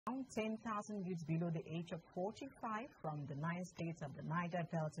Around 10,000 youths below the age of 45 from the 9 states of the Niger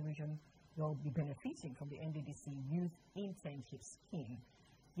Delta region will be benefiting from the Nddc Youth Internship Scheme.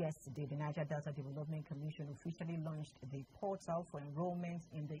 Yesterday, the Niger Delta Development Commission officially launched the portal for enrollment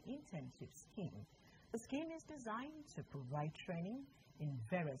in the internship scheme. The scheme is designed to provide training in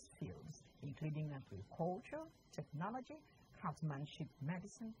various fields, including agriculture, technology, craftsmanship,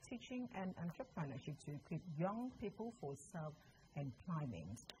 medicine, teaching, and entrepreneurship to equip young people for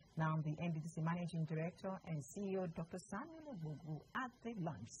self-employment. Now, the Nddc Managing Director and CEO, Dr. Samuel Obugu, at the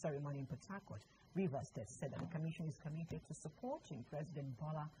launch ceremony in Port Harcourt, Rivers State, said that the Commission is committed to supporting President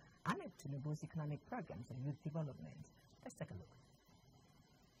Bola Ahmed Tinubu's economic programs and youth development. Let's take a look.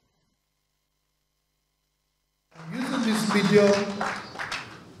 I'm using this video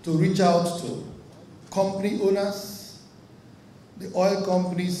to reach out to company owners, the oil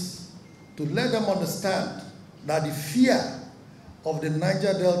companies, to let them understand that the fear of the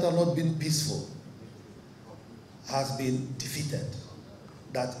Niger Delta not being peaceful has been defeated.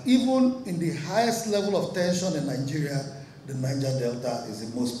 That even in the highest level of tension in Nigeria, the Niger Delta is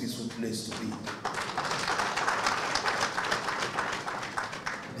the most peaceful place to be.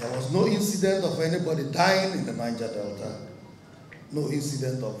 There was no incident of anybody dying in the Niger Delta, no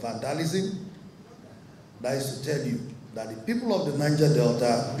incident of vandalism. That is to tell you that the people of the Niger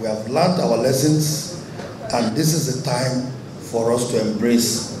Delta, we have learned our lessons, and this is the time for us to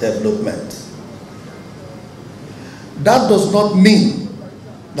embrace development. That does not mean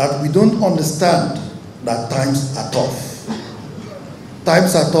that we don't understand that times are tough.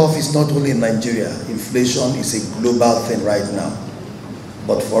 Times are tough is not only in Nigeria. Inflation is a global thing right now.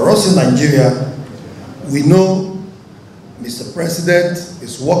 But for us in Nigeria, we know Mr. President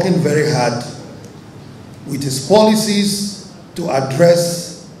is working very hard with his policies to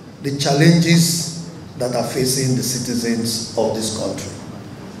address the challenges that are facing the citizens of this country.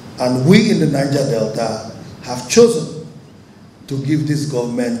 And we in the Niger Delta have chosen to give this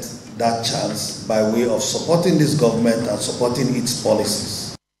government that chance by way of supporting this government and supporting its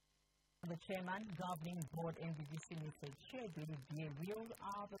policies. The Chairman, Governing Board Nddc, Mr. Chedili reeled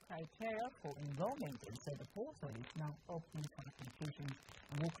out the criteria for enrollment and said the portal is now open for applications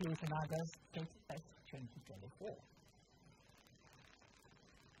and will close on August 31st, 2024.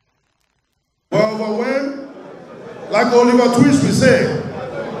 Well, overwhelmed, like Oliver Twist will say,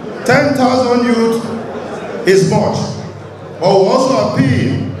 10,000 youth is much. But we also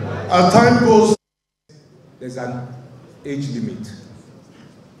appeal as time goes. There's an age limit.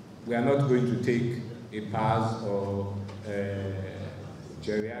 We are not going to take a PAS or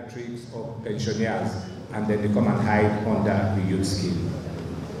geriatrics or pensioners and then they come and hide under the youth scheme.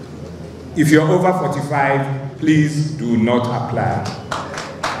 If you're over 45, please do not apply.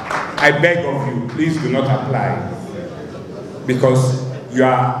 I beg of you, please do not apply because you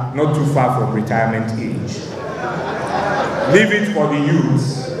are not too far from retirement age. Leave it for the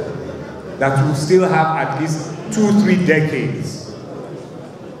youths that will still have at least 2-3 decades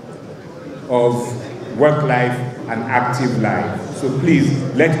of work life and active life. So please,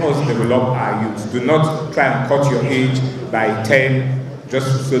 let us develop our youths. Do not try and cut your age by 10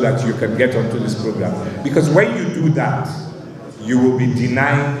 just so that you can get onto this program. Because when you do that, you will be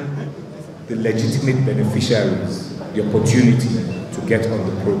denying the legitimate beneficiaries the opportunity to get on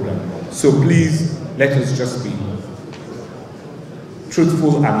the program. So please, let us just be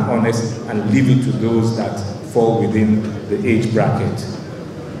truthful and honest and leave it to those that fall within the age bracket.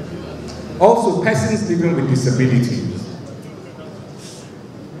 Also, persons living with disabilities.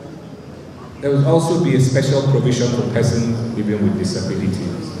 There will also be a special provision for persons living with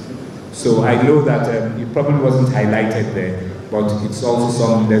disabilities. So I know that it probably wasn't highlighted there, but it's also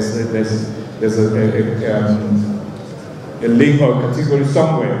some, there's a link or category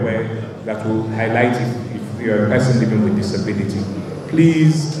somewhere where that will highlight if you're a person living with disability.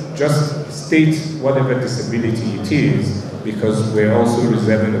 Please just state whatever disability it is, because we're also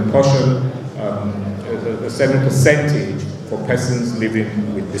reserving a portion, a certain percentage for persons living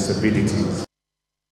with disabilities.